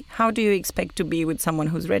ready, how do you expect to be with someone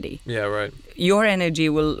who's ready? Yeah, right. Your energy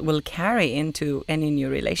will carry into any new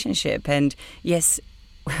relationship. And yes,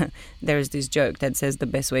 there's this joke that says the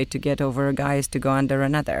best way to get over a guy is to go under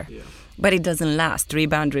another. Yeah. But it doesn't last.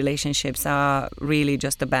 Rebound relationships are really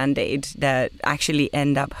just a band-aid that actually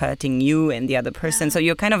end up hurting you and the other person. Yeah. So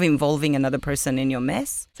you're kind of involving another person in your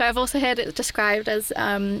mess. So I've also heard it described as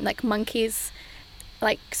like monkeys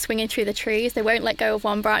like swinging through the trees. They won't let go of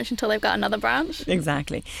one branch until they've got another branch.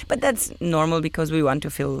 Exactly. But that's normal because we want to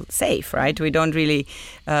feel safe, right? We don't really,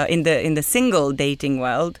 in the single dating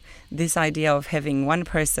world, this idea of having one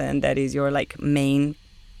person that is your like main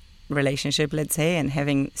relationship, let's say, and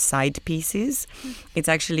having side pieces, it's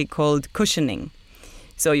actually called cushioning.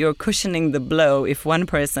 So you're cushioning the blow. If one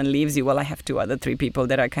person leaves you, well, I have 3 people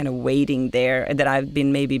that are kind of waiting there, that I've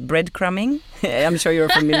been maybe breadcrumbing. I'm sure you're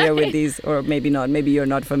familiar with these, or maybe not. Maybe you're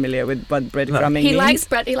not familiar with what breadcrumbing means.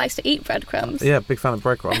 He likes to eat breadcrumbs. Yeah, big fan of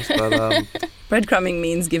breadcrumbs. But breadcrumbing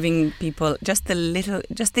means giving people just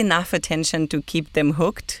enough attention to keep them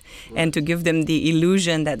hooked, and to give them the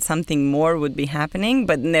illusion that something more would be happening,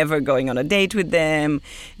 but never going on a date with them.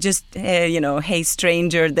 Just, hey,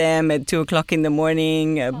 stranger them at 2:00 in the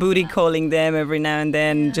morning, booty calling them every now and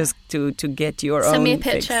then, just to get your own. Send me a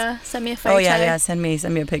picture. Fix. Send me a photo. Oh yeah. Send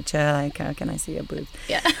me a picture. Like, can I see your boob?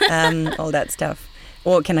 Yeah. All that stuff.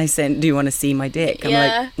 Or can I do you want to see my dick? I'm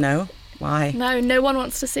like, no. Why? No one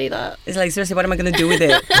wants to see that. It's like, seriously, what am I going to do with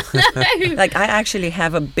it? Like, I actually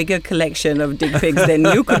have a bigger collection of dick pics than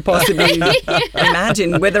you could possibly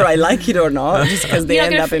imagine, whether I like it or not, just because they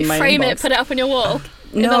end up in my frame inbox. It, put it up on your wall.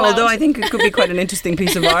 No, although I think it could be quite an interesting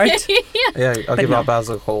piece of art. Yeah, I'll give our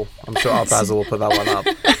Basil a call. I'm sure our Basil will put that one up.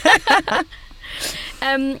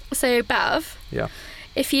 So, Bav. Yeah.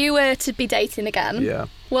 If you were to be dating again,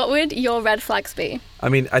 what would your red flags be? I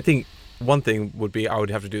mean, I think one thing would be I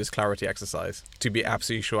would have to do this clarity exercise to be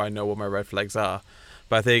absolutely sure I know what my red flags are.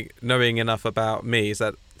 But I think knowing enough about me is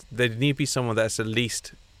that there need to be someone that's at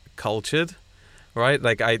least cultured. right?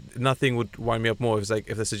 Like nothing would wind me up more if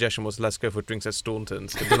the suggestion was let's go for drinks at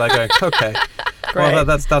Staunton's. It'd be like going, okay, well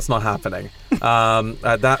that's not happening.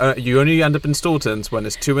 You only end up in Staunton's when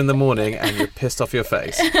it's 2 a.m. and you're pissed off your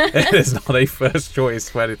face. It is not a first choice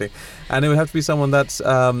for anything, and it would have to be someone that's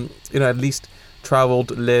at least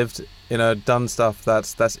travelled, lived, done stuff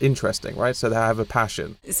that's interesting, right? So they have a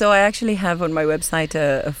passion. So I actually have on my website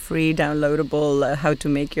a free downloadable how to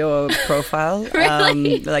make your profile,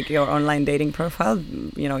 Really? like your online dating profile.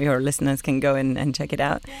 Your listeners can go and check it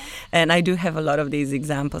out. And I do have a lot of these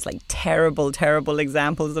examples, like terrible, terrible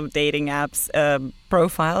examples of dating apps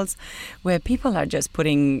profiles where people are just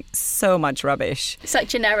putting so much rubbish. It's like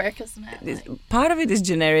generic, isn't it? Part of it is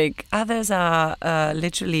generic. Others are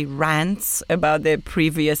literally rants about their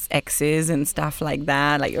previous exes and stuff like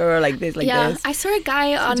that. Like this, like this. I saw a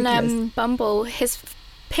guy on ridiculous. Bumble. His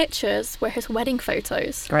pictures were his wedding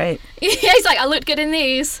photos. Right. He's like, I look good in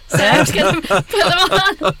these, so I'm just going to put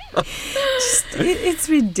them on. It's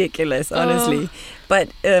ridiculous, honestly. But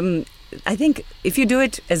I think if you do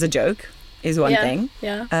it as a joke, is one thing.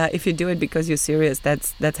 Yeah. If you do it because you're serious,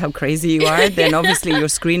 that's how crazy you are. Then obviously you're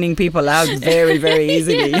screening people out very, very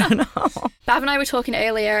easily. Bav and I were talking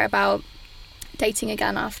earlier about dating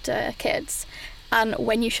again after kids, and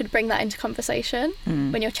when you should bring that into conversation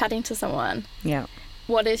when you're chatting to someone. Yeah.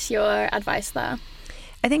 What is your advice there?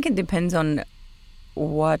 I think it depends on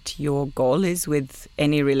what your goal is with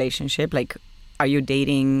any relationship. Like, are you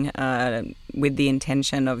dating with the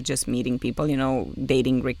intention of just meeting people,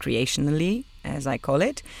 dating recreationally, as I call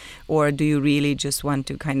it? Or do you really just want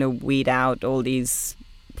to kind of weed out all these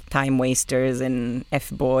time wasters and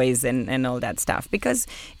F-boys and all that stuff? Because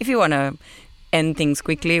if you want to end things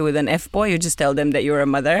quickly with an F-boy, you just tell them that you're a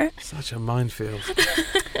mother. Such a minefield.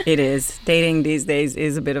 It is. Dating these days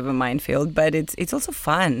is a bit of a minefield, but it's also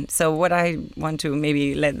fun. So what I want to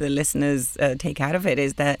maybe let the listeners take out of it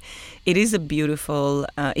is that it is a beautiful,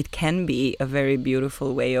 it can be a very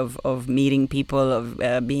beautiful way of meeting people,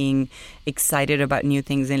 of being excited about new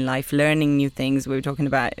things in life, learning new things. We were talking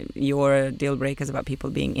about your deal breakers, about people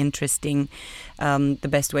being interesting. The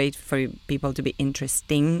best way for people to be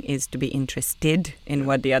interesting is to be interested in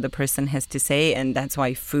what the other person has to say, and that's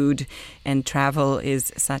why food and travel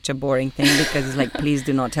is such a boring thing, because it's like, please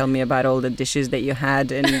do not tell me about all the dishes that you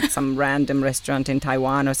had in some random restaurant in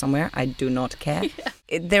Taiwan or somewhere. I do not care.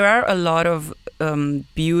 There are a lot of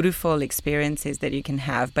beautiful experiences that you can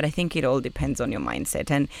have, but I think it all depends on your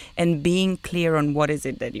mindset and being clear on what is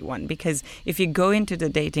it that you want. Because if you go into the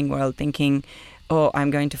dating world thinking, oh,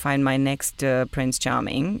 I'm going to find my next Prince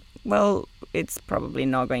Charming, well, it's probably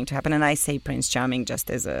not going to happen. And I say Prince Charming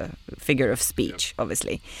just as a figure of speech,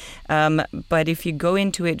 obviously. But if you go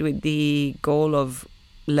into it with the goal of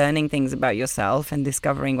learning things about yourself and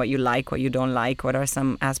discovering what you like, what you don't like, what are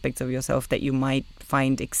some aspects of yourself that you might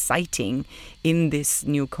find exciting in this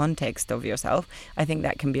new context of yourself, I think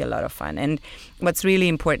that can be a lot of fun. And what's really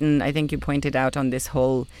important, I think you pointed out on this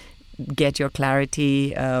whole get your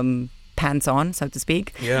clarity pants on, so to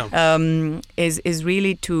speak, is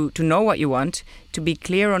really to know what you want, to be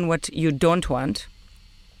clear on what you don't want,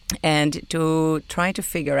 and to try to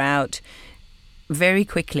figure out very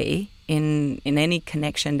quickly in any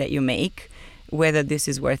connection that you make whether this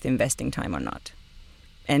is worth investing time or not.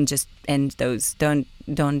 And just end those. Don't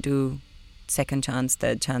do second chance,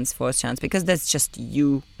 third chance, fourth chance, because that's just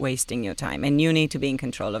you wasting your time, and you need to be in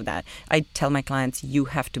control of that. I tell my clients, you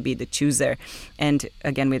have to be the chooser. And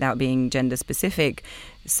again, without being gender specific,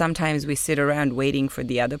 sometimes we sit around waiting for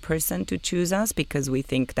the other person to choose us because we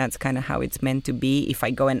think that's kind of how it's meant to be. If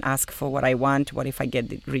I go and ask for what I want, what if I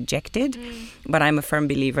get it rejected? But I'm a firm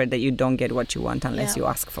believer that you don't get what you want unless you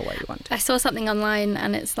ask for what you want. I saw something online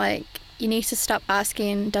and it's like, you need to stop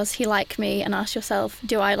asking, does he like me? And ask yourself,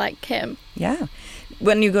 do I like him? Yeah.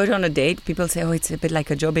 When you go on a date, people say, oh, it's a bit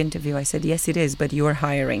like a job interview. I said, yes, it is, but you're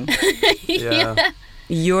hiring.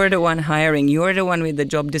 You're the one hiring. You're the one with the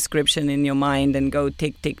job description in your mind and go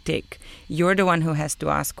tick, tick, tick. You're the one who has to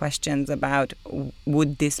ask questions about,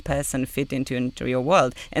 would this person fit into your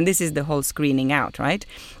world? And this is the whole screening out, right?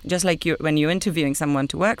 Just like when you're interviewing someone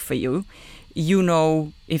to work for you, you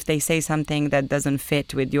know if they say something that doesn't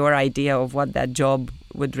fit with your idea of what that job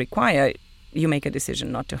would require, you make a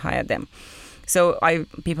decision not to hire them. So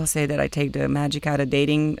people say that I take the magic out of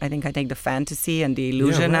dating. I think I take the fantasy and the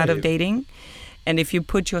illusion out of dating. And if you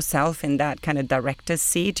put yourself in that kind of director's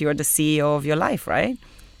seat, you're the CEO of your life, right?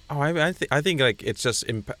 Oh, I think like it's just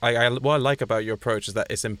what I like about your approach is that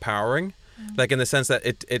it's empowering. Like in the sense that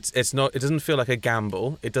it's not, it doesn't feel like a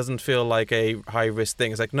gamble. It doesn't feel like a high risk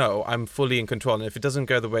thing. It's like, no, I'm fully in control. And if it doesn't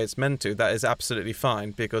go the way it's meant to, that is absolutely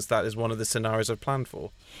fine, because that is one of the scenarios I've planned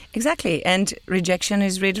for. Exactly. And rejection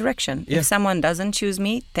is redirection. Yeah. If someone doesn't choose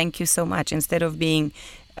me, thank you so much. Instead of being,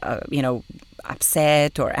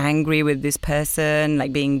 upset or angry with this person,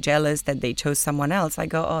 like being jealous that they chose someone else, I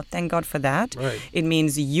go, oh, thank God for that. Right. It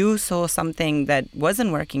means you saw something that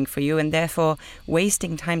wasn't working for you, and therefore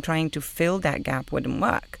wasting time trying to fill that gap wouldn't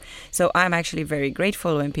work. So I'm actually very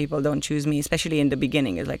grateful when people don't choose me, especially in the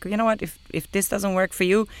beginning. It's like, you know what, if this doesn't work for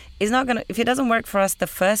you, if it doesn't work for us the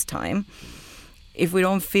first time, if we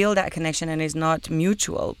don't feel that connection and it's not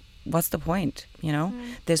mutual, what's the point?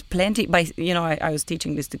 There's plenty. I was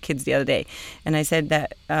teaching this to kids the other day, and I said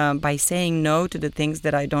that by saying no to the things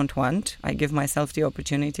that I don't want, I give myself the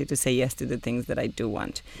opportunity to say yes to the things that I do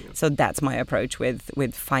want. So that's my approach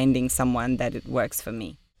with finding someone that it works for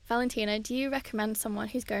me. Valentina, do you recommend someone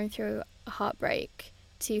who's going through a heartbreak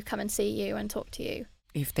to come and see you and talk to you?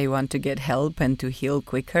 If they want to get help and to heal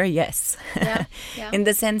quicker, yes. Yeah. In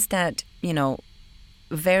the sense that,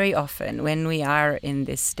 very often when we are in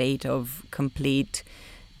this state of complete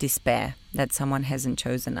despair that someone hasn't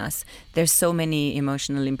chosen us, there's so many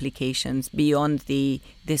emotional implications beyond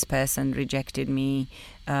this person rejected me,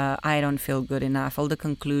 I don't feel good enough, all the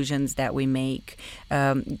conclusions that we make,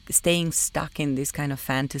 staying stuck in this kind of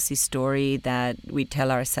fantasy story that we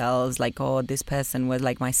tell ourselves, like, oh, this person was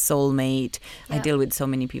like my soulmate. I deal with so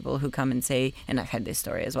many people who come and say, and I've had this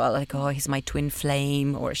story as well, like, oh, he's my twin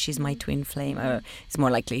flame, or she's my twin flame. It's more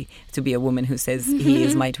likely to be a woman who says he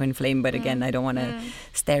is my twin flame, but again, I don't want to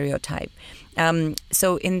stereotype.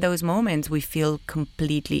 So in those moments, we feel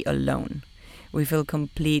completely alone. We feel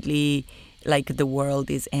completely like the world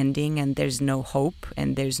is ending and there's no hope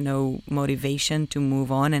and there's no motivation to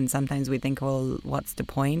move on. And sometimes we think, well, what's the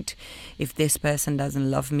point? If this person doesn't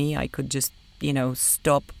love me, I could just,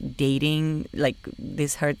 stop dating. Like,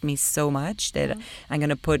 this hurt me so much that I'm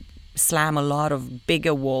going to slam a lot of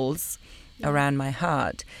bigger walls around my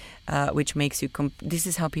heart, which makes you... this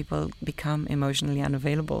is how people become emotionally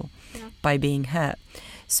unavailable, by being hurt.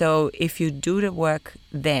 So if you do the work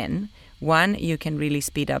then, one, you can really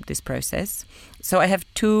speed up this process. So I have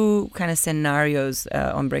two kind of scenarios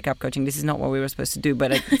on breakup coaching. This is not what we were supposed to do,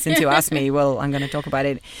 but since you asked me, well, I'm going to talk about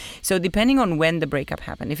it. So depending on when the breakup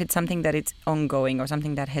happened, if it's something that it's ongoing or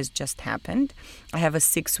something that has just happened, I have a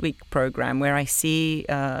 6-week program where I see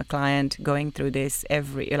a client going through this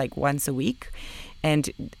once a week.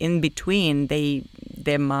 And in between,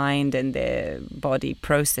 their mind and their body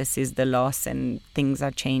processes the loss, and things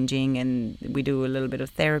are changing, and we do a little bit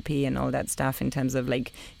of therapy and all that stuff in terms of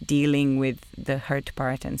like dealing with the hurt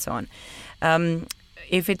part and so on.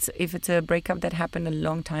 If it's a breakup that happened a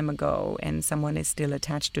long time ago and someone is still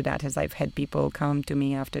attached to that, as I've had people come to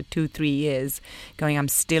me after 2-3 years going, I'm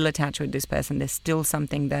still attached with this person, there's still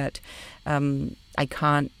something that I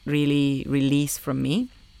can't really release from me,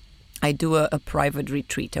 I do a private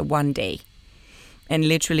retreat, a 1 day. And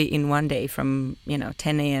literally in 1 day from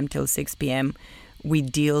 10 a.m. till 6 p.m., we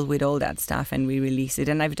deal with all that stuff and we release it.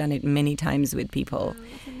 And I've done it many times with people. Wow,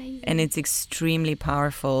 that's amazing. And it's extremely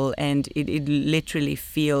powerful, and it literally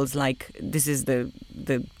feels like, this is the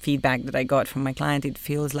feedback that I got from my client, it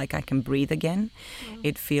feels like I can breathe again. Wow.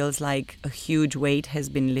 It feels like a huge weight has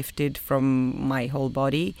been lifted from my whole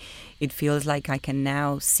body. It feels like I can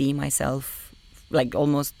now see myself like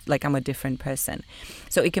almost like I'm a different person.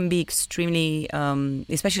 So it can be extremely,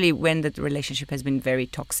 especially when the relationship has been very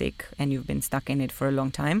toxic and you've been stuck in it for a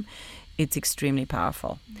long time, it's extremely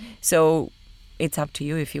powerful. Mm-hmm. So it's up to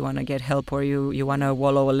you if you want to get help or you want to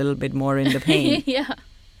wallow a little bit more in the pain. Yeah.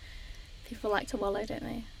 People like to wallow, don't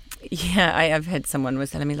they? Yeah, I've had someone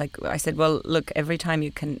was telling me, like, I said, well, look, every time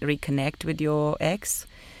you can reconnect with your ex,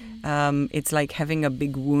 it's like having a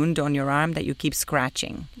big wound on your arm that you keep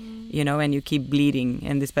scratching, and you keep bleeding.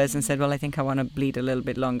 And this person said, well, I think I want to bleed a little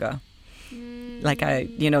bit longer. Like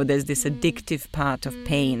there's this addictive part of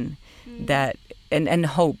pain that, and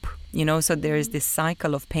hope, so there is this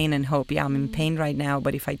cycle of pain and hope. Yeah, I'm in pain right now,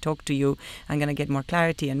 but if I talk to you, I'm going to get more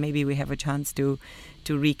clarity and maybe we have a chance to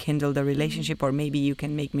rekindle the relationship, or maybe you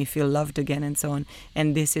can make me feel loved again and so on.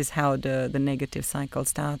 And this is how the negative cycle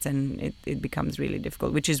starts, and it becomes really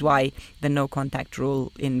difficult, which is why the no contact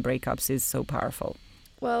rule in breakups is so powerful.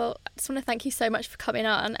 Well, I just want to thank you so much for coming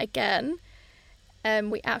on again.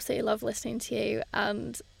 We absolutely love listening to you,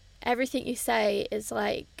 and everything you say is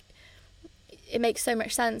like, it makes so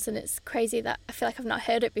much sense, and it's crazy that I feel like I've not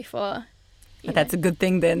heard it before. That's a good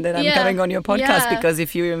thing then that I'm Yeah, coming on your podcast, yeah. because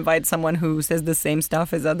if you invite someone who says the same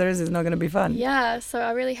stuff as others, it's not going to be fun. Yeah, so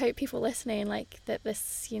I really hope people listening, like, that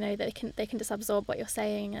this, you know, that they can just absorb what you're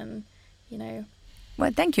saying and, you know.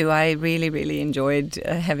 Well, thank you. I really, really enjoyed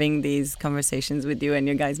having these conversations with you, and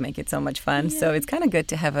you guys make it so much fun. Yeah. So it's kind of good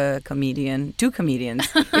to have two comedians.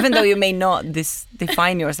 Even though you may not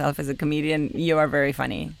define yourself as a comedian, you are very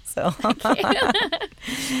funny. So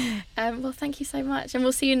Well, thank you so much, and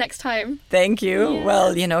we'll see you next time. thank you. Yes.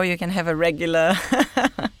 Well, you know, you can have a regular...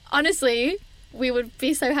 Honestly, we would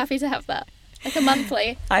be so happy to have that, like a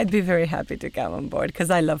monthly. I'd be very happy to come on board because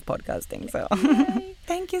I love podcasting. So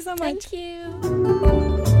thank you so much. Thank you.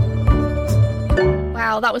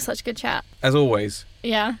 Wow, that was such a good chat. As always.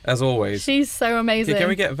 Yeah. As always. She's so amazing. Can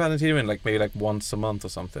we get Valentina in maybe once a month or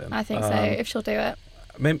something? I think so, if she'll do it.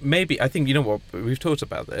 Maybe, I think, you know what, we've talked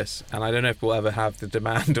about this, and I don't know if we'll ever have the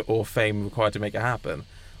demand or fame required to make it happen,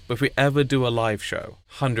 but if we ever do a live show,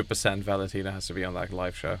 100% Valentina has to be on that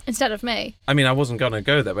live show. Instead of me. I mean, I wasn't going to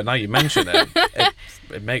go there, but now you mention it,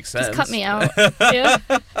 it makes sense. Just cut me out. Yeah.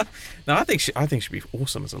 No, I think she'd be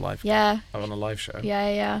awesome as a live on a live show.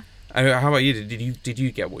 Yeah. I mean, how about you? Did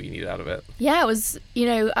you get what you needed out of it? Yeah, it was, you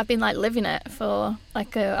know, I've been living it for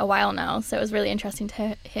a while now, so it was really interesting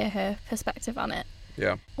to hear her perspective on it.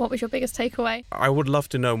 Yeah. What was your biggest takeaway? I would love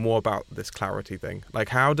to know more about this clarity thing. Like,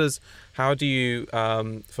 how do you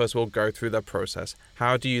first of all go through that process?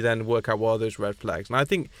 How do you then work out what are those red flags? And I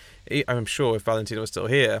think, I'm sure if Valentina was still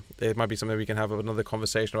here, it might be something we can have another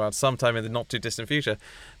conversation about sometime in the not too distant future.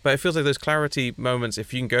 But it feels like those clarity moments,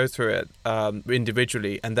 if you can go through it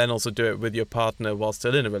individually and then also do it with your partner while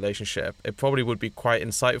still in a relationship, it probably would be quite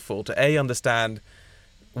insightful to understand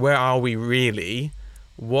where are we really.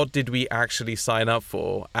 What did we actually sign up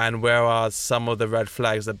for, and where are some of the red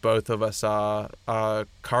flags that both of us are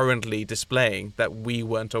currently displaying that we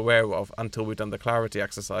weren't aware of until we've done the clarity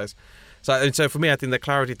exercise? So for me, I think the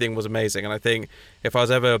clarity thing was amazing, and I think if I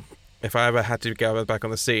ever had to go back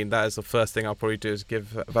on the scene, that is the first thing I'll probably do is give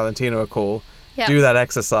Valentina a call, do that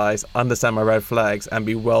exercise, understand my red flags, and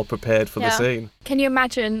be well prepared for the scene. Can you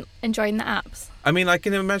imagine enjoying the apps? I mean, I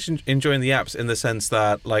can imagine enjoying the apps in the sense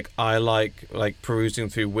that, I like perusing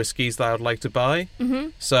through whiskies that I would like to buy. Mm-hmm.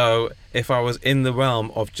 So if I was in the realm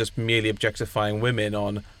of just merely objectifying women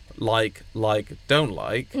on don't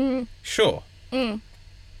like, sure. Mm.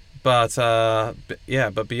 But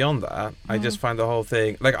but beyond that, I just find the whole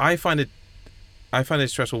thing I find it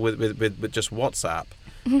stressful with just WhatsApp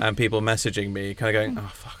and people messaging me, kind of going, oh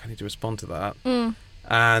fuck, I need to respond to that.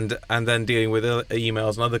 And then dealing with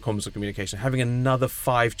emails and other forms of communication, having another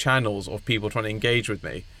 5 channels of people trying to engage with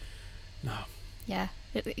me. No. Yeah,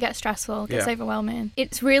 it gets stressful, it gets overwhelming.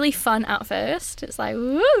 It's really fun at first. It's like,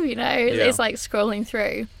 woo, you know, it's like scrolling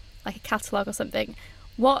through like a catalogue or something.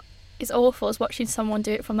 What is awful is watching someone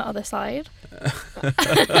do it from the other side.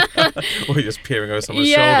 Or you're just peering over someone's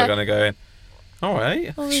shoulder, kind of going, all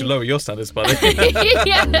right, you should lower your standards, buddy.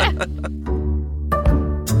 Yeah.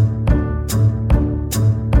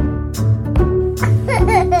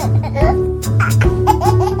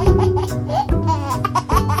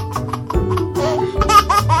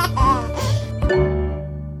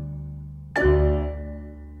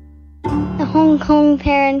 The Hong Kong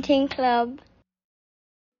Parenting Club.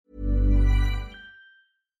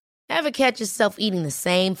 Ever catch yourself eating the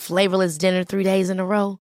same flavorless dinner 3 days in a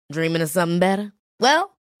row? Dreaming of something better?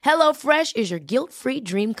 Well, HelloFresh is your guilt-free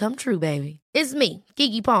dream come true, baby. It's me,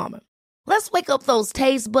 Keke Palmer. Let's wake up those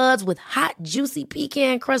taste buds with hot, juicy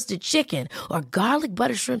pecan-crusted chicken or garlic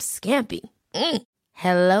butter shrimp scampi.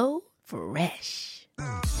 Hello Fresh.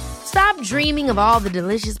 Stop dreaming of all the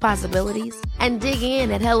delicious possibilities and dig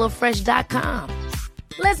in at HelloFresh.com.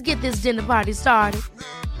 Let's get this dinner party started.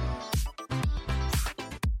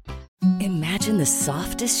 Imagine the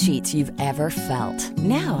softest sheets you've ever felt.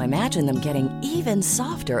 Now imagine them getting even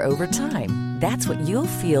softer over time. That's what you'll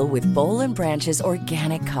feel with Boll & Branch's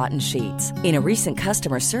organic cotton sheets. In a recent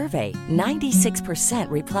customer survey, 96%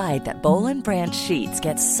 replied that Boll & Branch sheets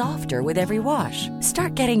get softer with every wash.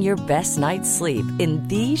 Start getting your best night's sleep in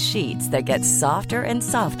these sheets that get softer and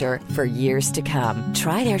softer for years to come.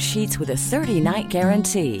 Try their sheets with a 30-night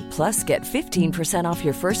guarantee. Plus, get 15% off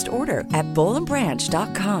your first order at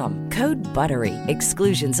bollandbranch.com. Code BUTTERY.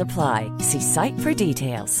 Exclusions apply. See site for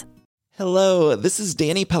details. Hello, this is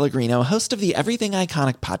Danny Pellegrino, host of the Everything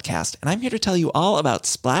Iconic podcast, and I'm here to tell you all about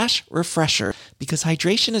Splash Refresher, because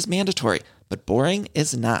hydration is mandatory, but boring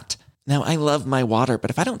is not. Now, I love my water,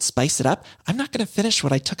 but if I don't spice it up, I'm not going to finish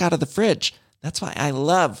what I took out of the fridge. That's why I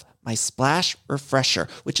love my Splash Refresher,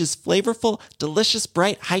 which is flavorful, delicious,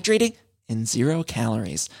 bright, hydrating, and 0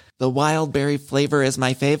 calories. The wild berry flavor is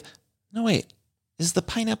my fave. No, wait. Is the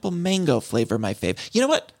pineapple mango flavor my fave? You know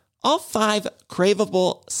what? All 5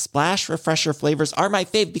 craveable Splash Refresher flavors are my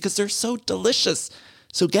fave because they're so delicious.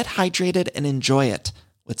 So get hydrated and enjoy it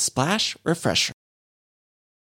with Splash Refresher.